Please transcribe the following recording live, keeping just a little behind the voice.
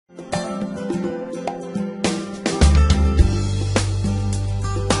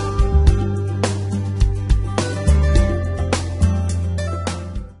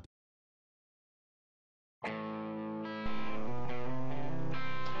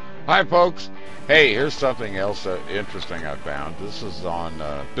Hi, folks. Hey, here's something else interesting I found. This is on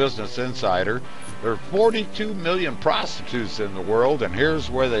Business Insider. There are 42 million prostitutes in the world, and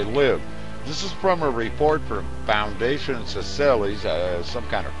here's where they live. This is from a report from Foundation Socialis, some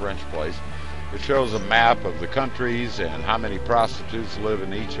kind of French place. It shows a map of the countries and how many prostitutes live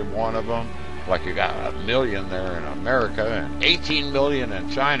in each and one of them. Like you got 1 million there in America and 18 million in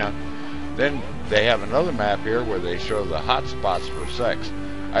China. Then they have another map here where they show the hot spots for sex.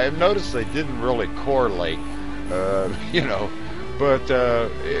 I have noticed they didn't really correlate, but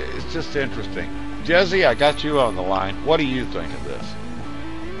it's just interesting. Jezzy, I got you on the line. What do you think of this?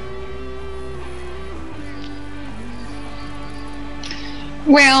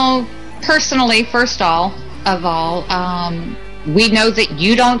 Well, personally, first of all, we know that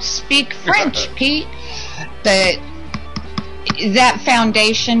you don't speak French, Pete. That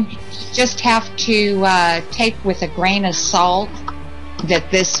foundation just have to take with a grain of salt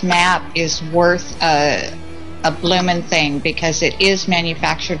that this map is worth a bloomin' thing, because it is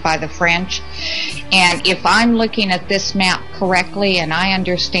manufactured by the French. And if I'm looking at this map correctly and I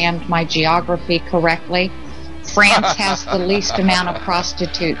understand my geography correctly, France has the least amount of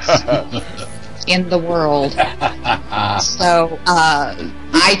prostitutes in the world. So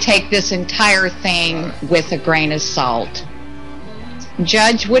I take this entire thing with a grain of salt.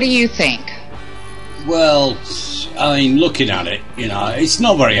 Judge, what do you think? Well, I mean, looking at it, it's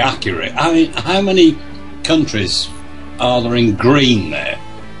not very accurate. I mean, how many countries are there in green there,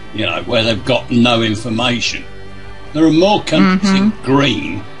 where they've got no information? There are more countries in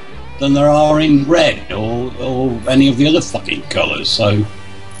green than there are in red or any of the other fucking colours. So,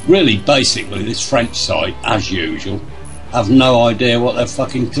 really, basically, this French site, as usual, have no idea what they're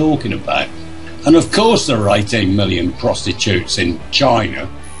fucking talking about. And of course there are 18 million prostitutes in China,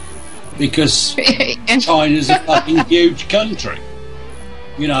 because China's a fucking huge country.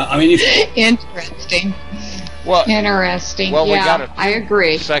 Interesting. Well, interesting. Well, yeah, we got I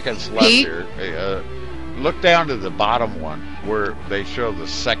agree. Seconds left Pete? here. Hey, look down to the bottom one where they show the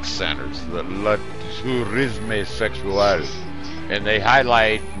sex centers, the Le Tourisme Sexual, and they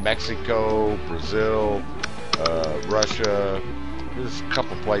highlight Mexico, Brazil, Russia. There's a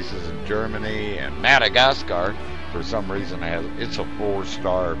couple places in Germany and Madagascar. For some reason, it's a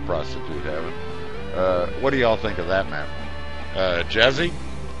 4-star prostitute heaven. What do y'all think of that map? Jezzy?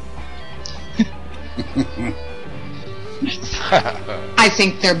 I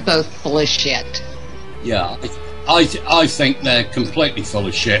think they're both full of shit. Yeah, I think they're completely full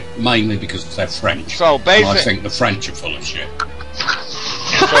of shit, mainly because they're French. So basically, I think the French are full of shit.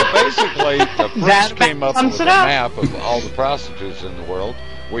 So basically, the French came up with a map of all the prostitutes in the world.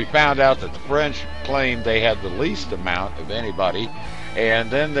 We found out that the French claimed they had the least amount of anybody,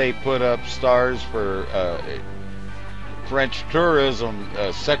 and then they put up stars for French tourism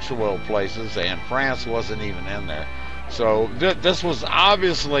sexual places, and France wasn't even in there. So this was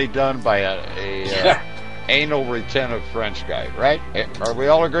obviously done by a anal retentive French guy, right? Are we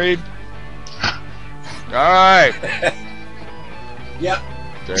all agreed? All right. Yep.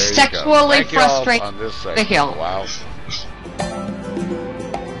 There you Sexually go. frustrate on this the hill. Wow.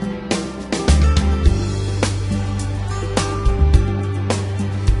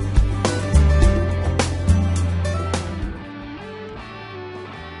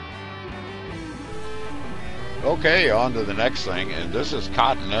 Okay, on to the next thing, and this is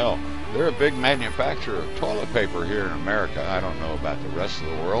Cottonelle. They're a big manufacturer of toilet paper here in America. I don't know about the rest of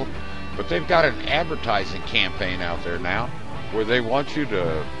the world, but they've got an advertising campaign out there now where they want you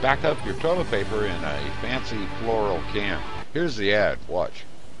to back up your toilet paper in a fancy floral can. Here's the ad. Watch.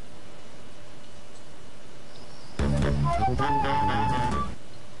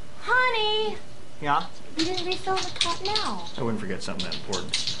 Honey! Yeah? You didn't refill the Cottonelle. I wouldn't forget something that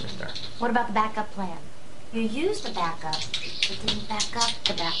important right there. What about the backup plan? You used the backup, but didn't back up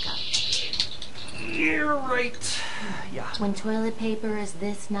the backup. You're right. Yeah. When toilet paper is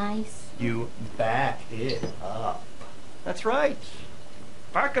this nice? You back it up. That's right.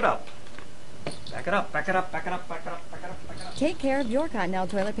 Back it up. Back it up, back it up, back it up, back it up, back it up, back it up. Take care of your Cottonelle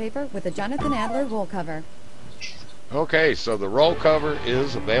toilet paper with the Jonathan Adler roll cover. Okay, so the roll cover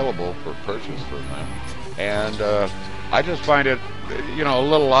is available for purchase from them. And I just find it, a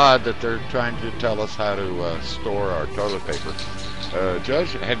little odd that they're trying to tell us how to store our toilet paper.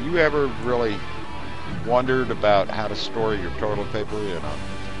 Judge, have you ever really wondered about how to store your toilet paper in a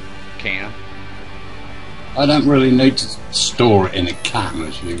can? I don't really need to store it in a can,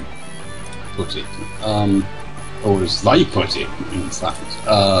 as you put it, or as they put it, in fact,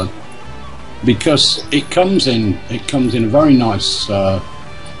 because it comes in a very nice. I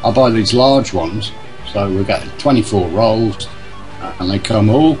buy these large ones, so we get 24 rolls, and they come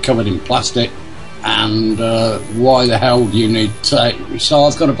all covered in plastic. And why the hell do you need to? So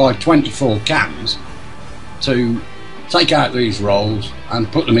I've got to buy 24 cans to take out these rolls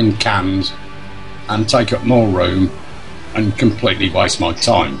and put them in cans and take up more room and completely waste my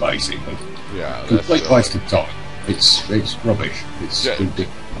time, basically. Yeah, complete waste of time. It's rubbish. It's ridiculous.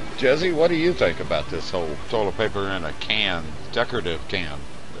 Jezzy, what do you think about this whole toilet paper in a can, decorative can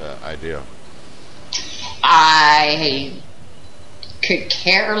idea? I could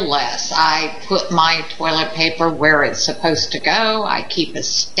care less. I put my toilet paper where it's supposed to go. I keep a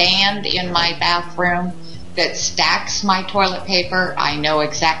stand in my bathroom that stacks my toilet paper. I know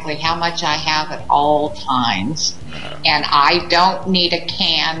exactly how much I have at all times. And I don't need a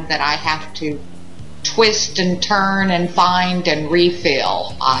can that I have to twist and turn and find and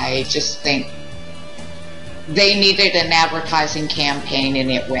refill. I just think they needed an advertising campaign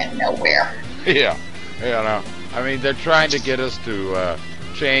and it went nowhere. Yeah, no. I mean, they're trying to get us to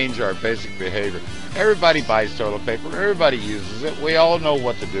change our basic behavior. Everybody buys toilet paper. Everybody uses it. We all know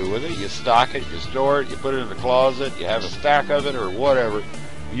what to do with it. You stock it, you store it, you put it in the closet, you have a stack of it or whatever.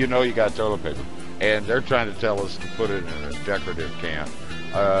 You know you got toilet paper. And they're trying to tell us to put it in a decorative can.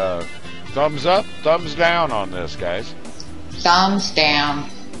 Thumbs up, thumbs down on this, guys. Thumbs down.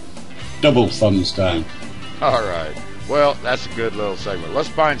 Double thumbs down. All right. Well, that's a good little segment. Let's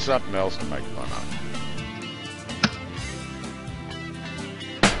find something else to make fun of.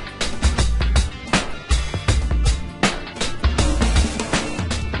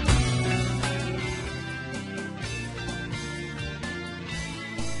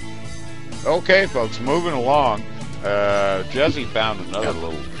 Okay, folks, moving along. Jezzy found another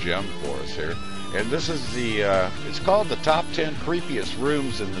little gem for us here. And this is it's called the Top 10 Creepiest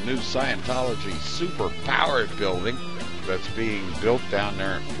Rooms in the new Scientology Super-Powered Building that's being built down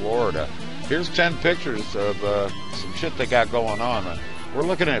there in Florida. Here's 10 pictures of some shit they got going on. We're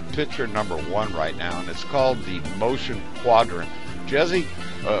looking at picture number 1 right now, and it's called the Motion Quadrant. Jezzy,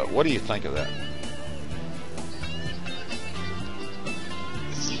 what do you think of that?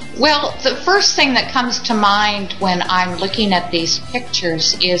 Well, the first thing that comes to mind when I'm looking at these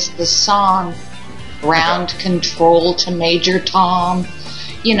pictures is the song Ground Control to Major Tom.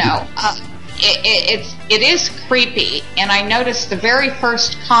 You know, it is creepy, and I noticed the very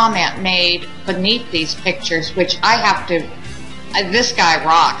first comment made beneath these pictures, which I have to, this guy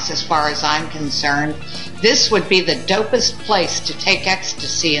rocks as far as I'm concerned. This would be the dopest place to take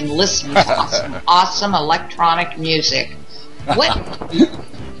ecstasy and listen to some awesome electronic music.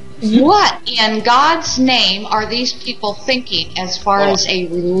 What in God's name are these people thinking as far as a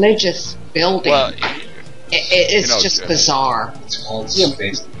religious building? Well, it's just bizarre.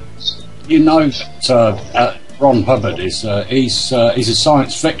 You know that Ron Hubbard is he's a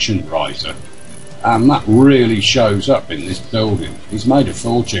science fiction writer, and that really shows up in this building. He's made a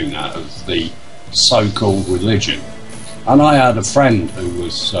fortune out of the so-called religion, and I had a friend who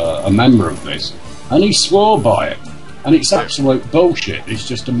was a member of this, and he swore by it. And it's absolute bullshit. It's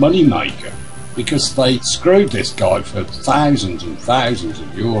just a money maker because they screwed this guy for thousands and thousands of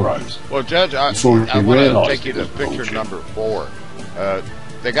euros. Well, Judge, I want to take you to picture number 4.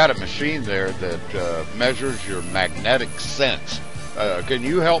 They got a machine there that measures your magnetic sense. Can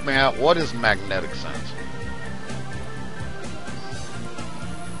you help me out? What is magnetic sense?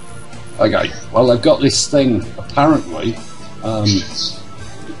 Okay, well, they've got this thing, apparently,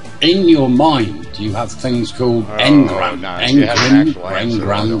 in your mind, you have things called engrams.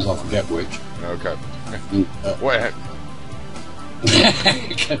 Engrams, I forget which. Okay.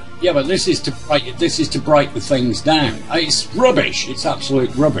 Yeah, but this is to break the things down. It's rubbish. It's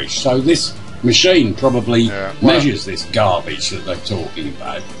absolute rubbish. So this machine probably measures this garbage that they're talking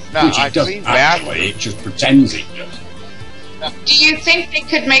about, which it doesn't actually. It just pretends it does. Do you think they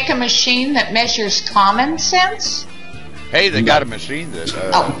could make a machine that measures common sense? Hey, they got a machine that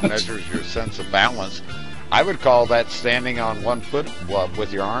measures your sense of balance. I would call that standing on one foot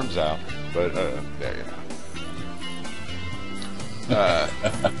with your arms out. But,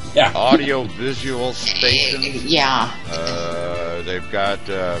 yeah. Audio-visual stations. Yeah. They've got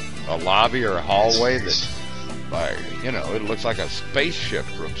a lobby or a hallway that, it looks like a spaceship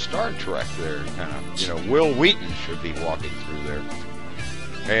from Star Trek there. Kind of, Will Wheaton should be walking through there.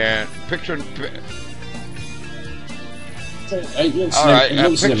 And picture... All right,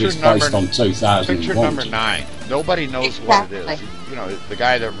 picture number 9. Nobody knows what it is. The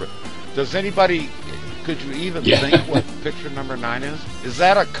guy that... Does anybody... Could you even think what picture number 9 is? Is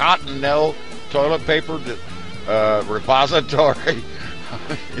that a Cottonelle toilet paper repository?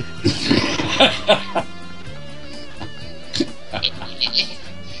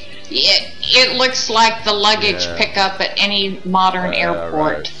 It looks like the luggage Yeah. pickup at any modern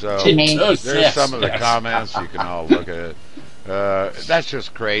airport right. So to me. there's some of the comments. You can all look at it. That's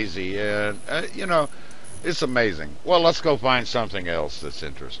just crazy. And, you know, it's amazing. Well, let's go find something else that's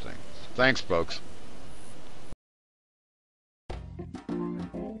interesting. Thanks, folks.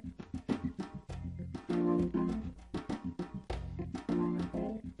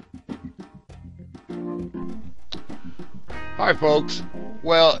 Hi, folks.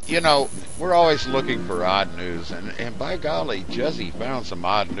 Well, you know, we're always looking for odd news, and by golly, Jezzy found some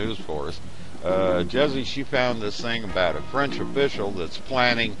odd news for us. Jezzy, she found this thing about a French official that's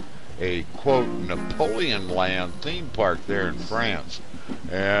planning a, quote, Napoleon Land theme park there in France.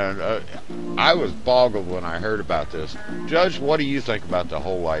 And I was boggled when I heard about this. Judge, what do you think about the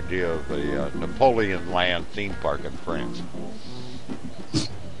whole idea of a Napoleon Land theme park in France?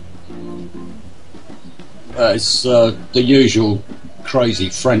 It's the usual crazy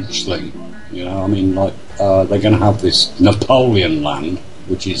French thing, you know. I mean, like they're going to have this Napoleon Land,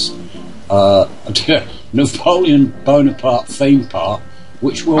 which is Napoleon Bonaparte theme park,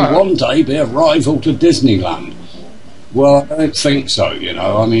 which will one day be a rival to Disneyland. Well, I don't think so, you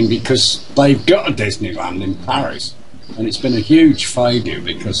know. I mean, because they've got a Disneyland in Paris, and it's been a huge failure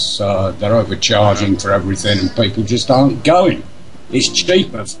because they're overcharging for everything, and people just aren't going. It's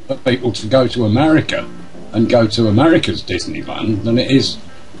cheaper for people to go to America and go to America's Disneyland than it is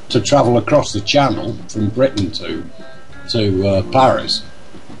to travel across the channel from Britain to Paris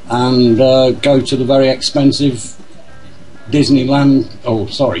and go to the very expensive Disneyland. Oh,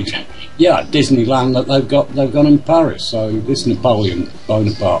 sorry, yeah, Disneyland that they've got in Paris. So this Napoleon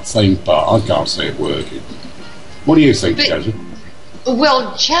Bonaparte theme park, I can't see it working. What do you think, Joseph?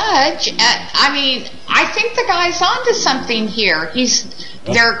 Well, Judge, I mean, I think the guy's onto something here.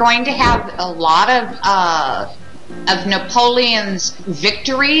 They're going to have a lot of Napoleon's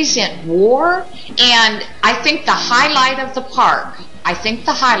victories in war, and I think the highlight of the park,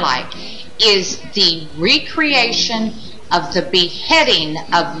 is the recreation of the beheading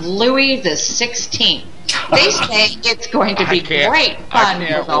of Louis XVI. They say it's going to be great fun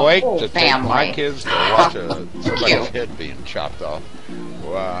for the whole to family. Take my kids to watch somebody's head being chopped off.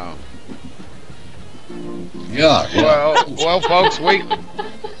 Wow. Yeah. Well, folks, we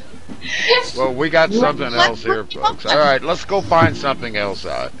got something else here, folks. All right, let's go find something else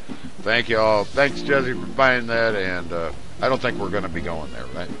out. Thank you all. Thanks, Jezzy, for finding that. And I don't think we're going to be going there,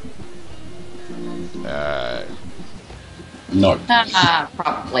 right? No.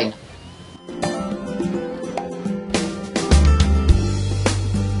 Probably not.